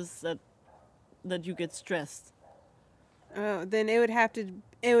is just that you get stressed? Oh, then you'd have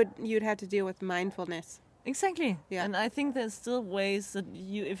to deal with mindfulness. Exactly. Yeah. And I think there's still ways that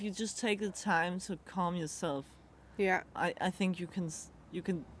if you just take the time to calm yourself. Yeah. I think you can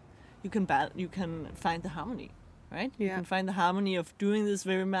find the harmony, right? Yeah. You can find the harmony of doing this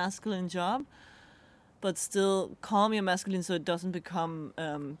very masculine job, but still calm your masculine so it doesn't become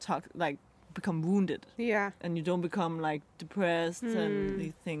become wounded. Yeah. And you don't become like depressed and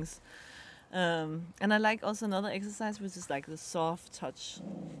these things. And I like also another exercise, which is like the soft touch.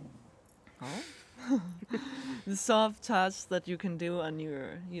 Oh. The soft touch that you can do on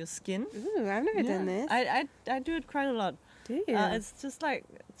your skin. Ooh, I've never done this. I do it quite a lot. Do you? It's just like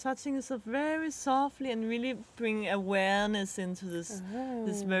touching yourself very softly and really bring awareness into this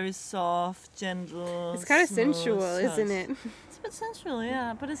very soft, gentle. It's kind of smooth sensual, touch. isn't it? It's a bit sensual,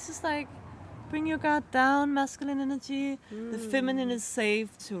 yeah, but it's just like bring your guard down, masculine energy. The feminine is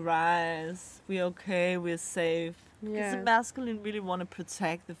safe to rise. We're okay. We're safe. Because the masculine really want to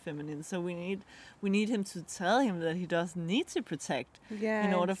protect the feminine, so we need him to tell him that he doesn't need to protect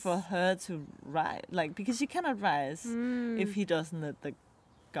in order for her to rise. Like, because she cannot rise if he doesn't let the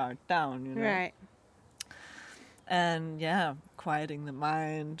guard down, you know. Right. And quieting the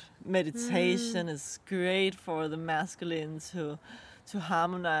mind. Meditation is great for the masculine to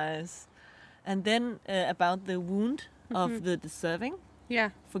harmonize. And then about the wound of the deserving.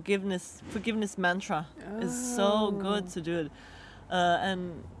 Yeah. Forgiveness mantra is so good to do it.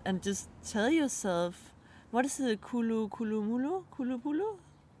 And just tell yourself, what is the kulu mulu? Kulu pulu?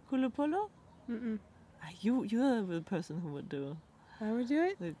 You're the person who would do. I would do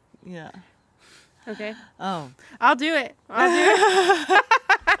it? Yeah. Okay. Oh. I'll do it.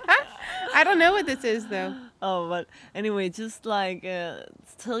 I don't know what this is, though. Oh, but anyway, just like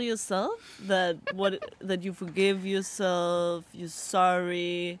tell yourself that you forgive yourself, you're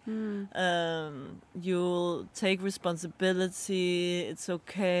sorry, you'll take responsibility, it's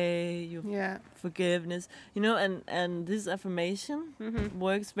okay, forgiveness, you know, and this affirmation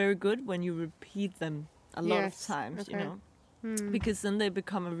works very good when you repeat them a lot of times, you know, because then they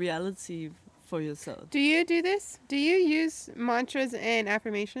become a reality for yourself. Do you do this? Do you use mantras and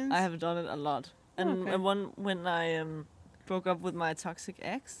affirmations? I have done it a lot. And when I broke up with my toxic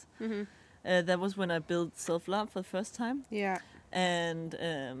ex, that was when I built self-love for the first time. Yeah. And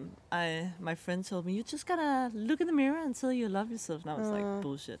my friend told me, you just gotta look in the mirror until you love yourself. And I was like,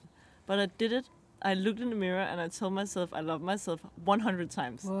 bullshit. But I did it. I looked in the mirror and I told myself I love myself 100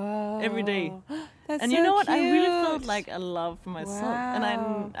 times. Whoa. Every day. That's and so you know what? cute. I really felt like a love for myself. Wow. And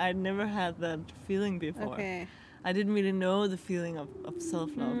I never had that feeling before. Okay. I didn't really know the feeling of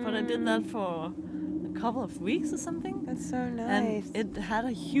self-love. But I did that for a couple of weeks or something. That's so nice. And it had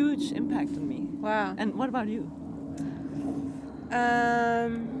a huge impact on me. Wow. And what about you?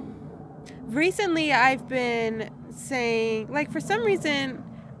 Recently I've been saying, like, for some reason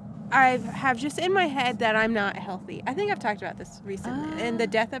I have just in my head that I'm not healthy. I think I've talked about this recently. In the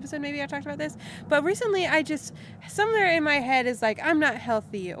death episode, maybe I talked about this. But recently I just, somewhere in my head is like, I'm not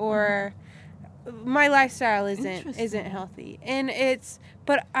healthy, or my lifestyle isn't healthy. And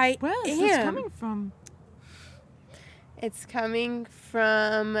but I Where is this coming from? It's coming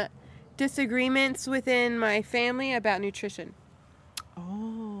from disagreements within my family about nutrition.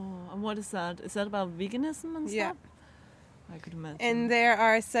 Oh, and what is that? Is that about veganism and stuff? Yeah. I could imagine. And there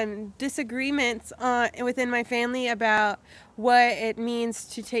are some disagreements within my family about what it means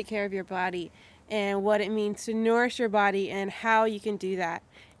to take care of your body and what it means to nourish your body and how you can do that.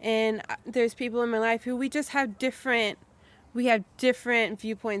 And there's people in my life who we have different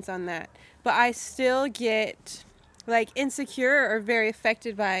viewpoints on that. But I still get like insecure or very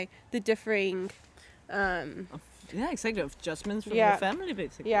affected by the differing exactly, of judgments from your family,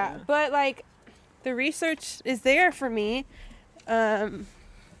 basically. Yeah, but like the research is there for me on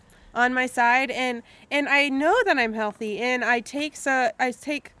my side, and I know that I'm healthy, and I take so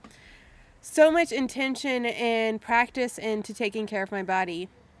much intention and practice into taking care of my body.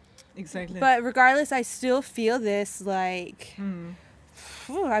 Exactly. But regardless, I still feel this like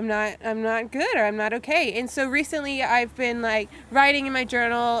I'm not good, or I'm not okay. And so recently I've been like writing in my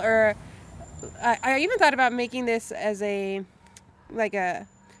journal, or I even thought about making this as a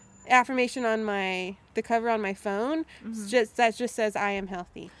affirmation on the cover on my phone, that just says I am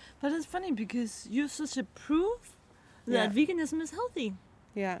healthy. But it's funny because you're such a proof that veganism is healthy.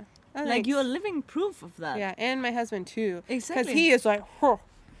 Yeah. Oh, like you're a living proof of that. Yeah, and my husband too. Exactly. Because he is like,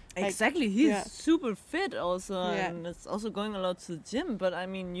 exactly. He's super fit also, and it's also going a lot to the gym. But I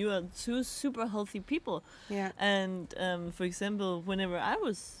mean, you are two super healthy people. Yeah. And for example, whenever I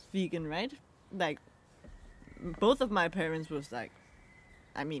was vegan, right? Like, both of my parents was like,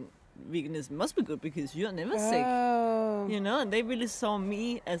 I mean, veganism must be good because you're never sick. You know, and they really saw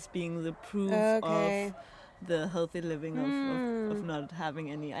me as being the proof of the healthy living of not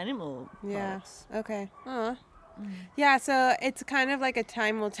having any animal products. Okay. Yeah, so it's kind of like a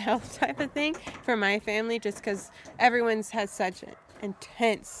time will tell type of thing for my family, just because everyone's has such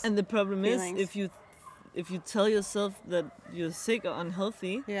intense And the problem feelings. is, if you if you tell yourself that you're sick or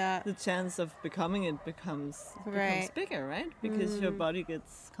unhealthy, Yeah. the chance of becoming it becomes Right. bigger, right? Because your body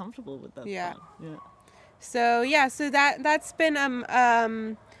gets comfortable with that Yeah. thought. Yeah. So yeah, so that's been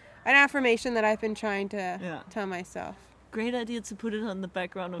an affirmation that I've been trying to Yeah. tell myself. Great idea to put it on the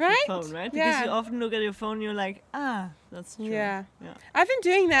background of Right? your phone, right? Because Yeah. you often look at your phone and you're like, that's true. Yeah. Yeah. I've been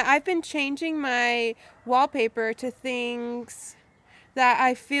doing that. I've been changing my wallpaper to things that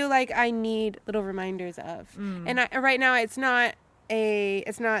I feel like I need little reminders of. And right now it's not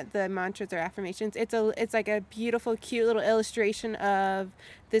the mantras or affirmations. It's like a beautiful, cute little illustration of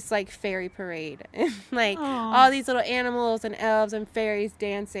this like fairy parade, and like Aw. all these little animals and elves and fairies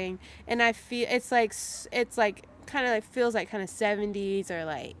dancing. And I feel it's like kind of like feels like kind of 70s, or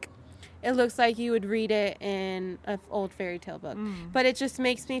like it looks like you would read it in an old fairy tale book. But it just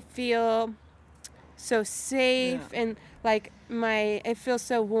makes me feel so safe, and like it feels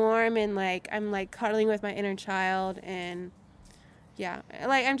so warm, and like I'm like cuddling with my inner child, and yeah,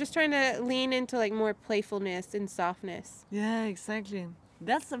 like I'm just trying to lean into like more playfulness and softness. Yeah, exactly.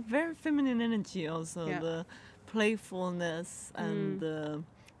 That's a very feminine energy also, Yeah. the playfulness and the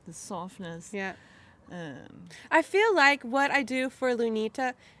softness. Yeah. Um, I feel like what I do for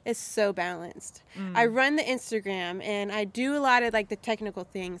Lunita is so balanced. I run the Instagram, and I do a lot of like the technical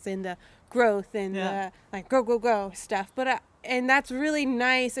things and the growth and the like go stuff. But and that's really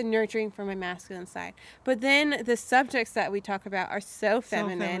nice and nurturing for my masculine side. But then the subjects that we talk about are so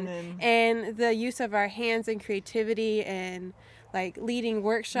feminine. And the use of our hands and creativity and like leading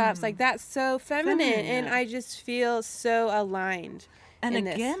workshops, like that's so feminine, and I just feel so aligned. And in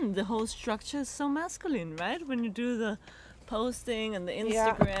again, this. the whole structure is so masculine, right? When you do the posting and the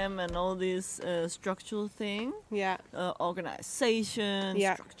Instagram and all these structural things, organization,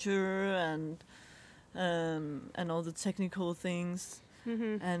 structure, and all the technical things,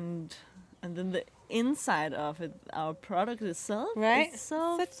 and then the inside of it, our product itself, right? Is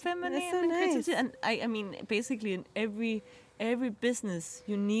so feminine so and nice. creative. And I mean, basically in every business,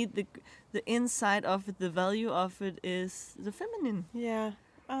 you need the inside of it, the value of it is the feminine. Yeah.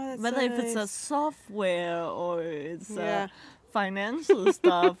 Oh, that's Whether so if it's a nice. software or it's financial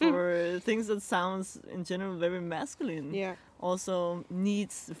stuff or things that sounds in general very masculine, also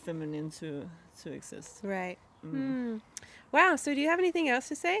needs the feminine to exist. Right. Wow. So do you have anything else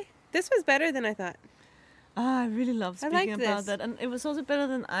to say? This was better than I thought. I really love speaking about this. that, and it was also better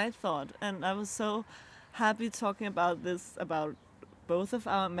than I thought. And I was so happy talking about this, about both of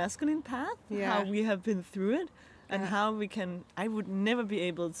our masculine path, how we have been through it, and how we can. I would never be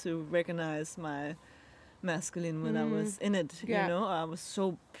able to recognize my masculine when I was in it. You know, I was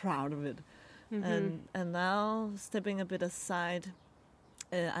so proud of it, and now stepping a bit aside.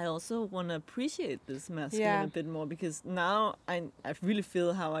 I also want to appreciate this masculine a bit more, because now I really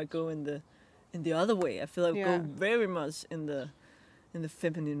feel how I go in the other way. I feel I go very much in the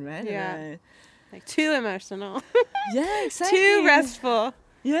feminine, right? Yeah. Like too emotional. Yeah, exactly. Too restful.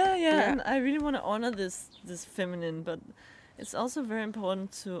 Yeah. And I really want to honor this feminine, but it's also very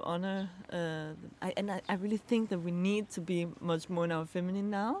important to honor. I really think that we need to be much more in our feminine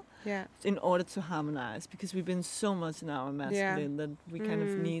now. Yeah. In order to harmonize, because we've been so much in our masculine that we kind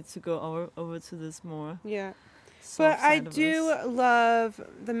of need to go over to this more. Yeah. But I do love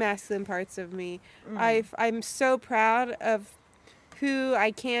the masculine parts of me. I'm so proud of who I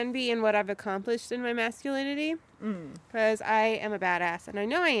can be and what I've accomplished in my masculinity, because I am a badass, and I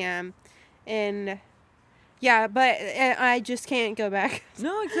know I am, and but I just can't go back.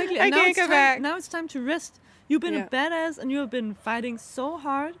 No, exactly. I can't go back. Now it's time to rest. You've been a badass, and you have been fighting so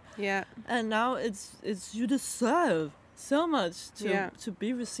hard. Yeah. And now it's you deserve so much to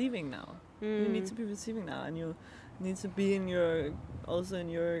be receiving now. You need to be receiving now, and you need to be in your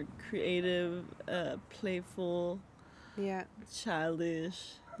creative, playful,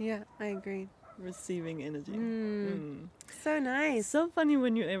 childish. Yeah, I agree. Receiving energy. So nice. So funny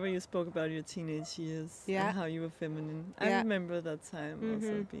whenever you spoke about your teenage years and how you were feminine. I remember that time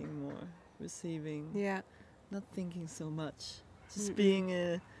also being more receiving. Yeah. Not thinking so much. Just being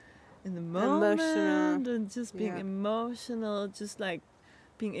in the moment and just being emotional, just like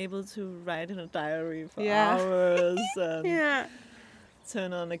being able to write in a diary for hours and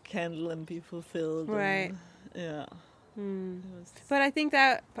turn on a candle and be fulfilled. Right. And, But I think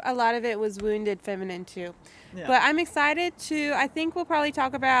that a lot of it was wounded feminine too. Yeah. But I'm excited I think we'll probably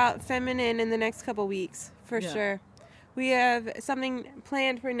talk about feminine in the next couple weeks for sure. We have something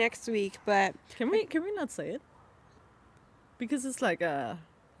planned for next week, but can we not say it? Because it's like a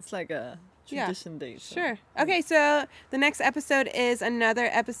tradition days. So. Sure. Okay, so the next episode is another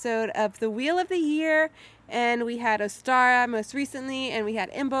episode of the Wheel of the Year. And we had Ostara most recently, and we had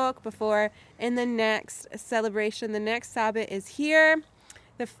Imbolc before. In the next celebration, the next Sabbath is here.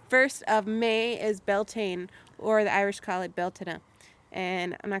 The 1st of May is Beltane, or the Irish call it Beltane.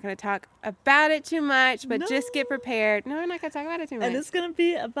 And I'm not going to talk about it too much, but just get prepared. No, I'm not going to talk about it too much. And it's going to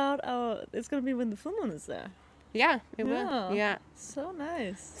be when the full moon is there. Yeah, it will. Yeah. So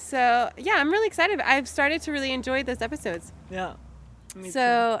nice. So, yeah, I'm really excited. I've started to really enjoy those episodes. Yeah. Me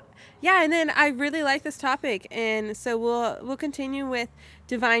so, yeah, and then I really like this topic. And so we'll continue with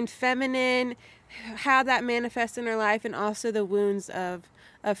divine feminine, how that manifests in our life, and also the wounds of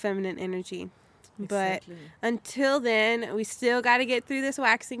feminine energy. Exactly. But until then, we still got to get through this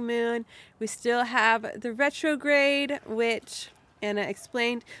waxing moon. We still have the retrograde, which Anna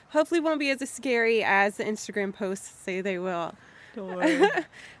explained, hopefully won't be as scary as the Instagram posts say they will. Don't worry.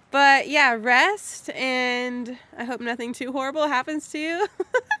 But yeah, rest, and I hope nothing too horrible happens to you.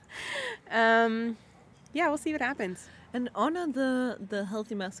 Yeah, we'll see what happens. And honor the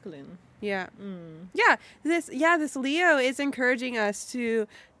healthy masculine. Yeah. Yeah, this Leo is encouraging us to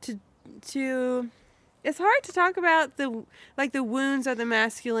it's hard to talk about the wounds of the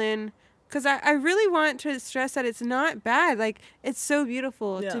masculine, because I really want to stress that it's not bad. Like, it's so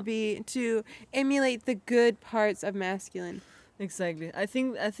beautiful to emulate the good parts of masculine. Exactly. I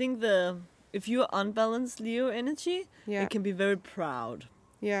think if you're unbalanced Leo energy, it can be very proud.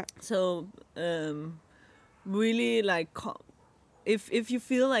 Yeah. So really, like, if you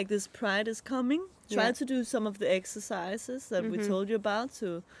feel like this pride is coming, try to do some of the exercises that we told you about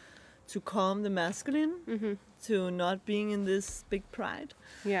to calm the masculine, to not being in this big pride.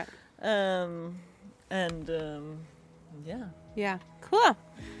 Yeah. Yeah. Cool.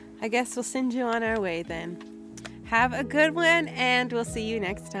 I guess we'll send you on our way then. Have a good one, and we'll see you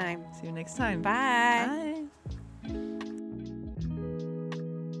next time. See you next time. Bye. Bye.